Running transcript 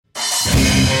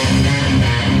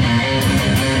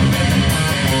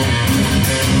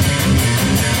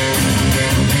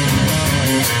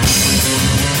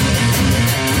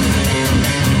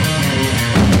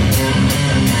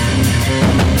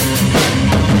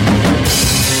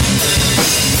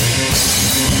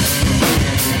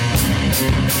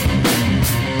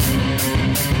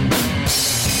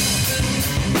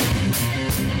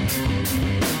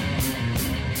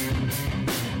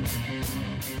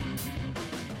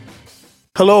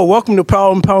Hello, welcome to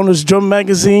Power and Pounders Drum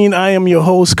Magazine. I am your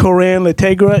host, Koran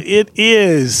Lategra. It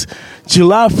is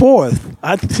July 4th.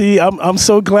 I'm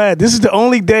so glad. This is the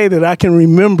only day that I can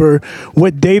remember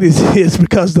what date it is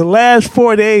because the last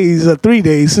 4 days or 3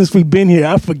 days since we've been here,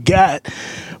 I forgot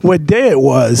what day it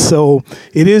was. So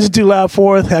it is July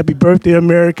 4th. Happy birthday,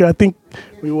 America. I think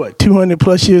we're 200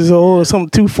 plus years old or something,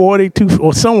 240,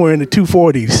 or somewhere in the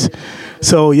 240s.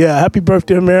 So, yeah, happy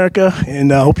birthday, America,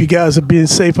 and I hope you guys are being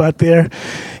safe out there.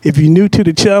 If you're new to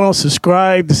the channel,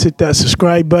 subscribe. Just hit that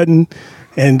subscribe button,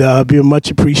 and be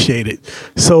much appreciated.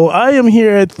 So I am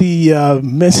here at the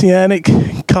Messianic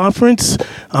Conference.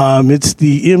 It's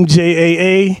the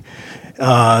MJAA,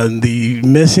 the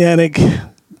Messianic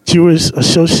Jewish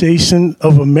Association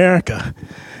of America.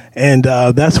 And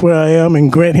that's where I am in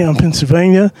Grantham,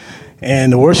 Pennsylvania.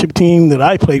 And the worship team that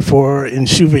I play for in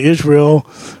Shuva, Israel,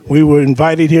 we were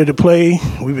invited here to play.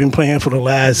 We've been playing for the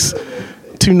last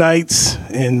 2 nights.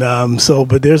 And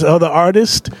but there's other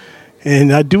artists.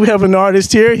 And I do have an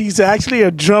artist here. He's actually a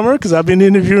drummer because I've been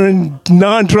interviewing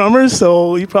non-drummers.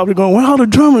 So you're probably going, where are all the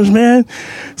drummers, man?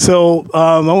 So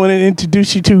I want to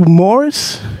introduce you to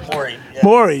Morris.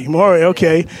 Morey. Morey,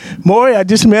 okay. Morey, I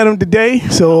just met him today,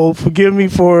 so forgive me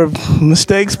for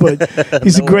mistakes, but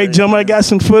he's a great drummer. I got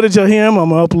some footage of him. I'm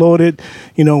going to upload it,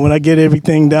 when I get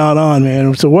everything down on,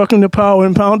 man. So welcome to Power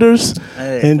and Pounders.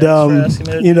 Hey, and,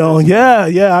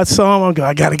 I saw him.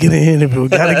 I got to get an interview.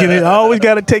 I always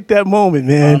got to take that moment,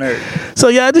 man. Honored. So,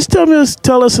 just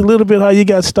tell us a little bit how you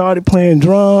got started playing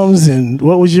drums and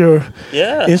what was your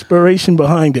inspiration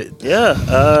behind it.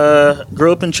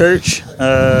 Grew up in church.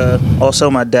 Also,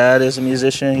 my dad is a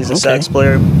musician. He's a sax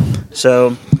player.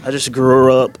 So I just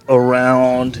grew up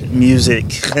around music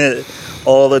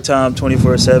all the time,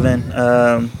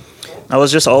 24/7. I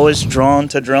was just always drawn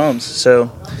to drums. So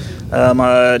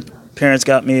my parents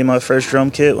got me my first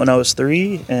drum kit when I was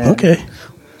 3. And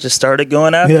just started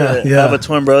going after it. I have a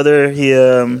twin brother.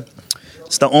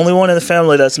 It's the only one in the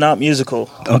family that's not musical.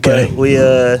 But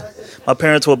my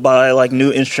parents would buy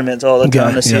new new all the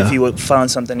time to see if he would find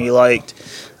something he liked.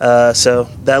 So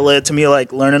that led to me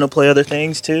learning to play other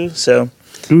things too. So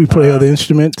do we play other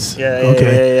instruments?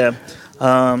 Yeah.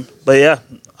 But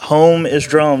home is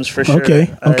drums for sure.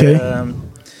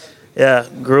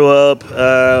 Grew up.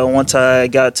 Once I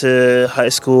got to high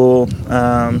school,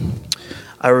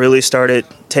 I really started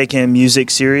taking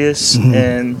music serious,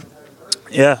 and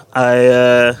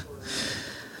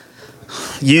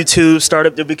YouTube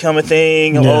started to become a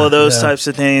thing, all of those types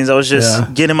of things. I was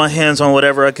just getting my hands on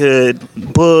whatever I could.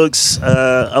 Books.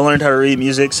 I learned how to read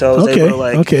music, so I was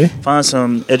able to find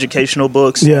some educational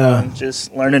books. And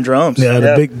just learning drums.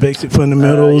 The big basic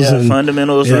fundamentals.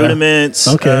 Fundamentals, rudiments.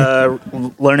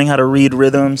 Learning how to read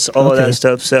rhythms, all of that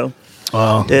stuff. So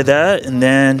did that, and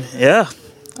then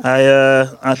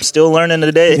I'm still learning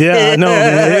today. I know,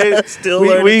 man. Still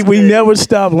learning. We never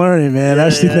stop learning, man.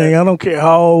 That's the thing. I don't care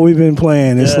how old we've been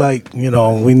playing. It's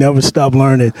we never stop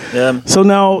learning. So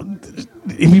now,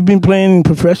 have you been playing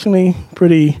professionally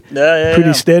pretty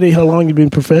steady? How long you been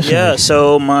professionally?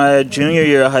 So my junior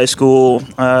year of high school,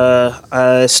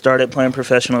 I started playing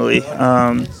professionally.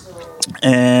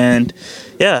 And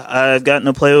I've gotten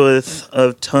to play with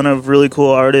a ton of really cool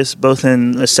artists, both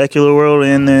in the secular world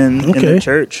and in the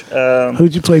church.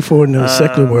 Who'd you play for in the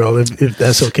secular world, if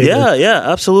that's okay?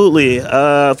 Absolutely.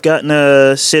 I've gotten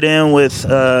to sit in with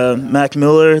Mac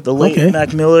Miller, the late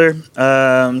Mac Miller.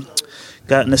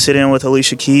 Gotten to sit in with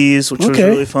Alicia Keys, which was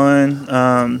really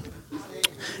fun.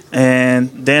 And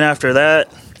then after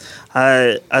that,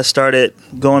 I started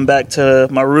going back to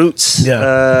my roots.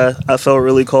 I felt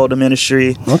really called to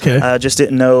ministry. I just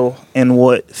didn't know in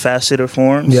what facet or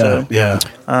form.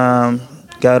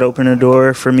 God opened a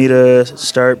door for me to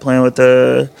start playing with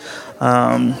an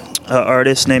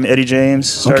artist named Eddie James.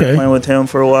 Started playing with him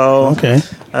for a while.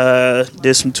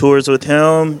 Did some tours with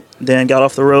him. Then got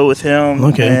off the road with him.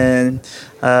 And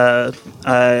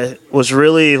I was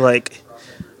really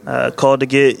called to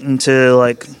get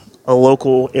into a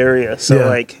local area. So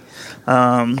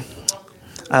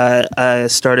I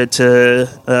started to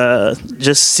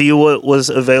just see what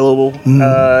was available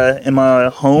in my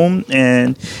home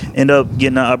and end up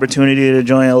getting an opportunity to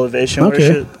join Elevation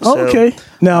Worship.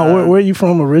 Now, where are you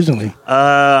from originally?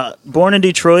 Born in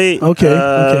Detroit.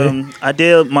 I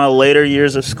did my later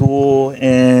years of school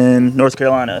in North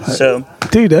Carolina. So,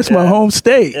 dude, that's my home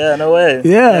state. Yeah, no way.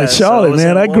 Charlotte,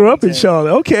 man. I grew up in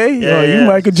Charlotte. You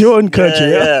Michael Jordan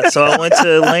country. So I went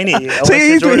to Laney.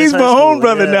 He's my home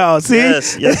brother now. See?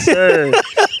 Yes, sir.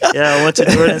 I went to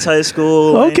Jordan's High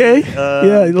School.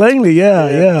 Langley.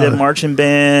 Did marching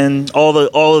band, all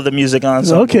of the music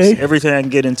ensembles. Everything I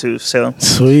can get into. So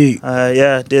sweet.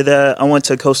 Yeah, did that. I went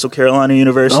to Coastal Carolina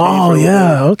University. Oh,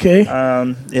 yeah, okay.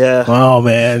 Yeah. Oh,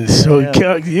 man. So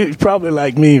you're probably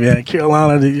like me, man.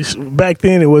 Carolina, back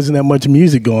then, it wasn't that much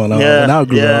music going on when I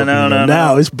grew up.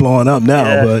 Now it's blowing up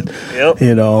now, but,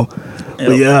 you know.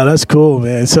 But, yeah, that's cool,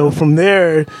 man. So from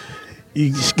there,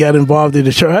 you just got involved in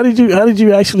the church. How did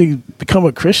you actually become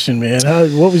a Christian, man?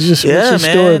 What was your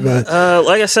story about?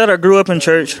 Like I said, I grew up in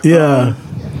church. Yeah.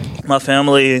 My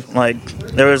family,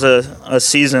 there was a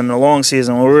long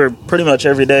season where we were pretty much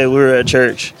every day we were at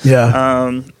church.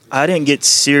 Yeah. I didn't get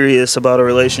serious about a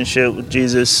relationship with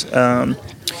Jesus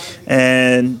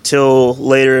until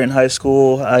later in high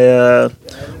school. I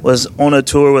was on a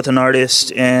tour with an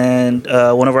artist, and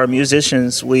one of our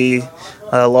musicians, we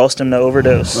lost him to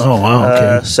overdose. Oh, wow.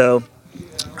 Okay. So,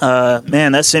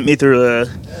 man, that sent me through a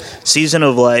season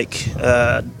of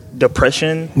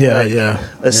depression.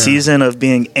 A season of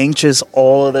being anxious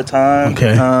all of the time.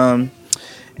 Okay.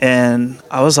 And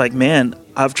I was like, man,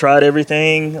 I've tried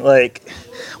everything.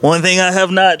 One thing I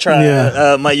have not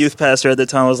tried. My youth pastor at the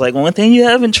time was like, one thing you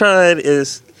haven't tried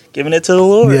is giving it to the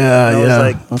Lord. I was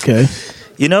like, okay.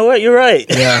 You know what? You're right.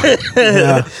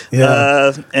 Yeah.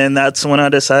 And that's when I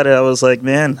decided. I was like,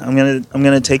 man, I'm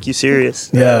gonna take you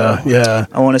serious. I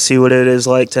want to see what it is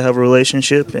like to have a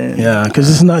relationship. And because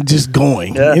it's not just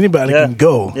going. Anybody can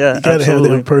go. Yeah, you gotta have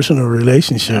that personal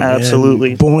relationship. Absolutely.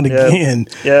 Man. Born again.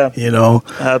 You know.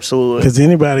 Absolutely. Because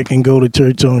anybody can go to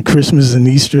church on Christmas and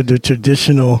Easter, the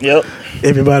traditional.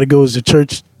 Everybody goes to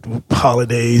church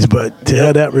holidays, but to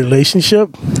have that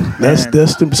relationship, that's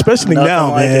especially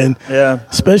now, man.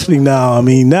 Especially now. I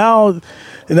mean, now,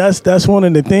 and that's one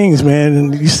of the things, man.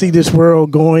 And you see this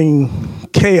world going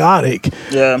chaotic.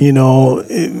 You know,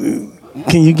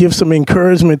 can you give some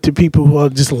encouragement to people who are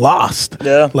just lost?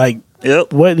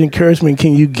 What encouragement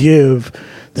can you give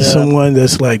to someone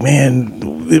that's like,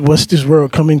 man, what's this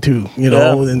world coming to? You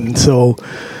know, and so.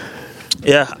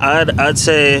 Yeah, I'd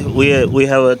say we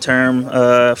have a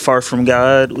term, far from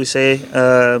God, we say,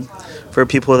 for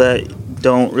people that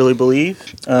don't really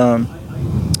believe.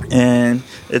 And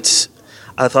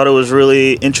I thought it was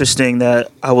really interesting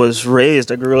that I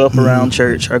grew up around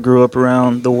church. I grew up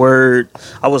around the Word.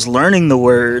 I was learning the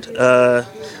Word,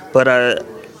 but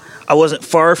I wasn't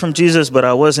far from Jesus, but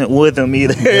I wasn't with him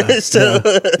either.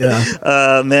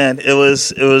 Man, it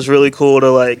was really cool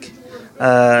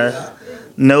to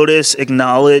notice,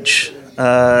 acknowledge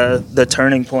the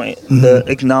turning point,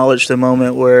 acknowledge the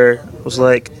moment where it was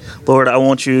like, Lord, I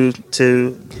want you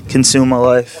to consume my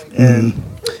life. And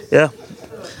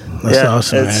that's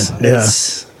awesome, man.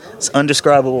 It's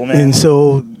undescribable, man. And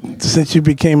so since you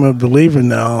became a believer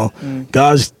now,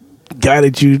 God's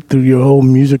guided you through your whole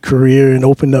music career and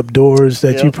opened up doors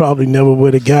that you probably never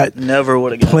would have got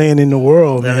playing in the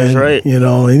world. That is right. You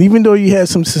know, and even though you had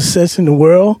some success in the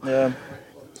world,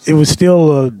 it was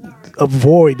still a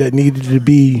void that needed to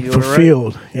be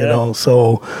fulfilled, you know.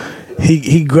 So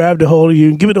he grabbed a hold of you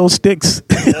and give me those sticks.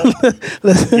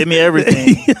 Give me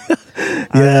everything.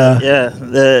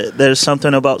 There's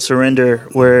something about surrender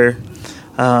where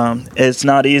it's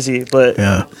not easy, but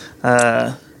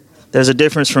there's a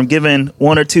difference from giving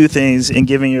one or two things and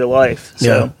giving your life.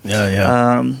 So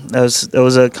that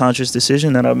was a conscious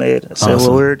decision that I made. I said,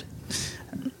 Lord,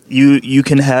 you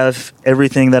can have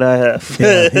everything that I have.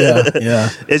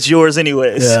 It's yours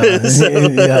anyways.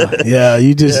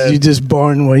 You just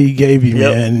born what he gave you,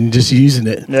 man, and just using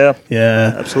it.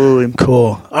 Absolutely.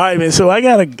 Cool. All right, man. So I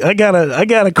got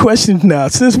a question now.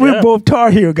 Since we're both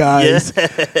Tar Heel guys,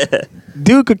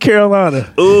 Duke or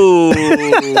Carolina? Ooh.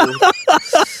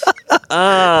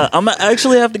 I'm gonna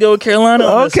actually have to go with Carolina.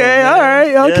 Okay, all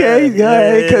right.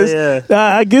 Because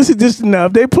I guess it's just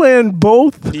enough. They playing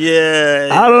both.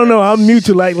 I don't know. I'm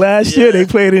neutral. Like last year, they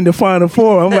played in the Final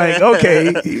Four. I'm like,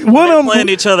 okay, one of them playing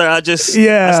each other. I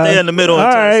stay in the middle. All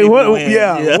right, one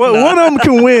of them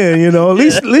can win. You know, at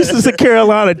least it's a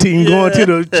Carolina team going to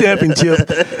the championship.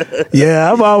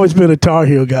 I've always been a Tar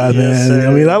Heel guy, man. Sir.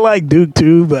 I mean, I like Duke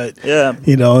too, but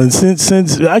you know, and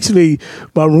since actually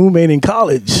my roommate in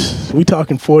college, we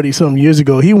talking 40-something years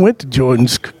ago, he went to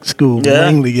Jordan's school,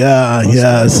 Langley.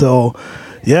 So,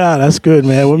 that's good,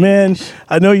 man. Well, man,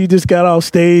 I know you just got off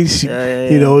stage.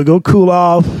 You know, go cool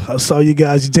off. I saw you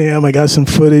guys jam. I got some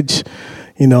footage,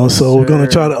 you know, so we're going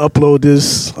to try to upload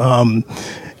this.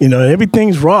 You know,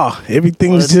 everything's raw.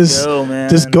 Everything's just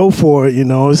go for it, you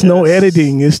know. It's no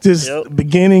editing. It's just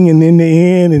beginning and then the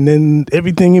end, and then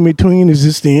everything in between is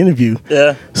just the interview.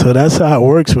 So that's how it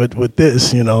works with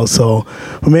this, you know. So,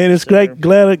 man, it's great.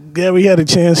 Glad we had a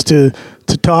chance to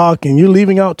to talk, and you're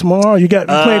leaving out tomorrow. You playing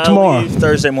tomorrow? I leave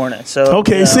Thursday morning. So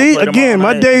okay, see, again,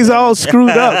 my day's all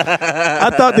screwed up. I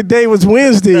thought the day was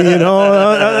Wednesday.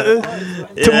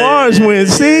 Tomorrow's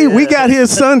Wednesday. See, we got here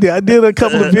Sunday. I did a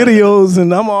couple of videos,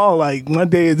 and I'm all like, my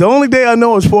day is the only day I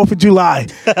know is 4th of July.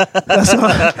 That's all,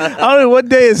 I don't know what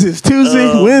day is this.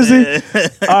 Tuesday, Wednesday. Man.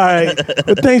 All right,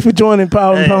 but thanks for joining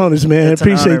Power and Pounders, man.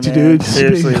 Appreciate you, dude.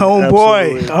 Seriously,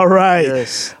 homeboy. All right.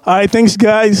 Yes. All right. Thanks,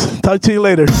 guys. Talk to you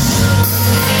later.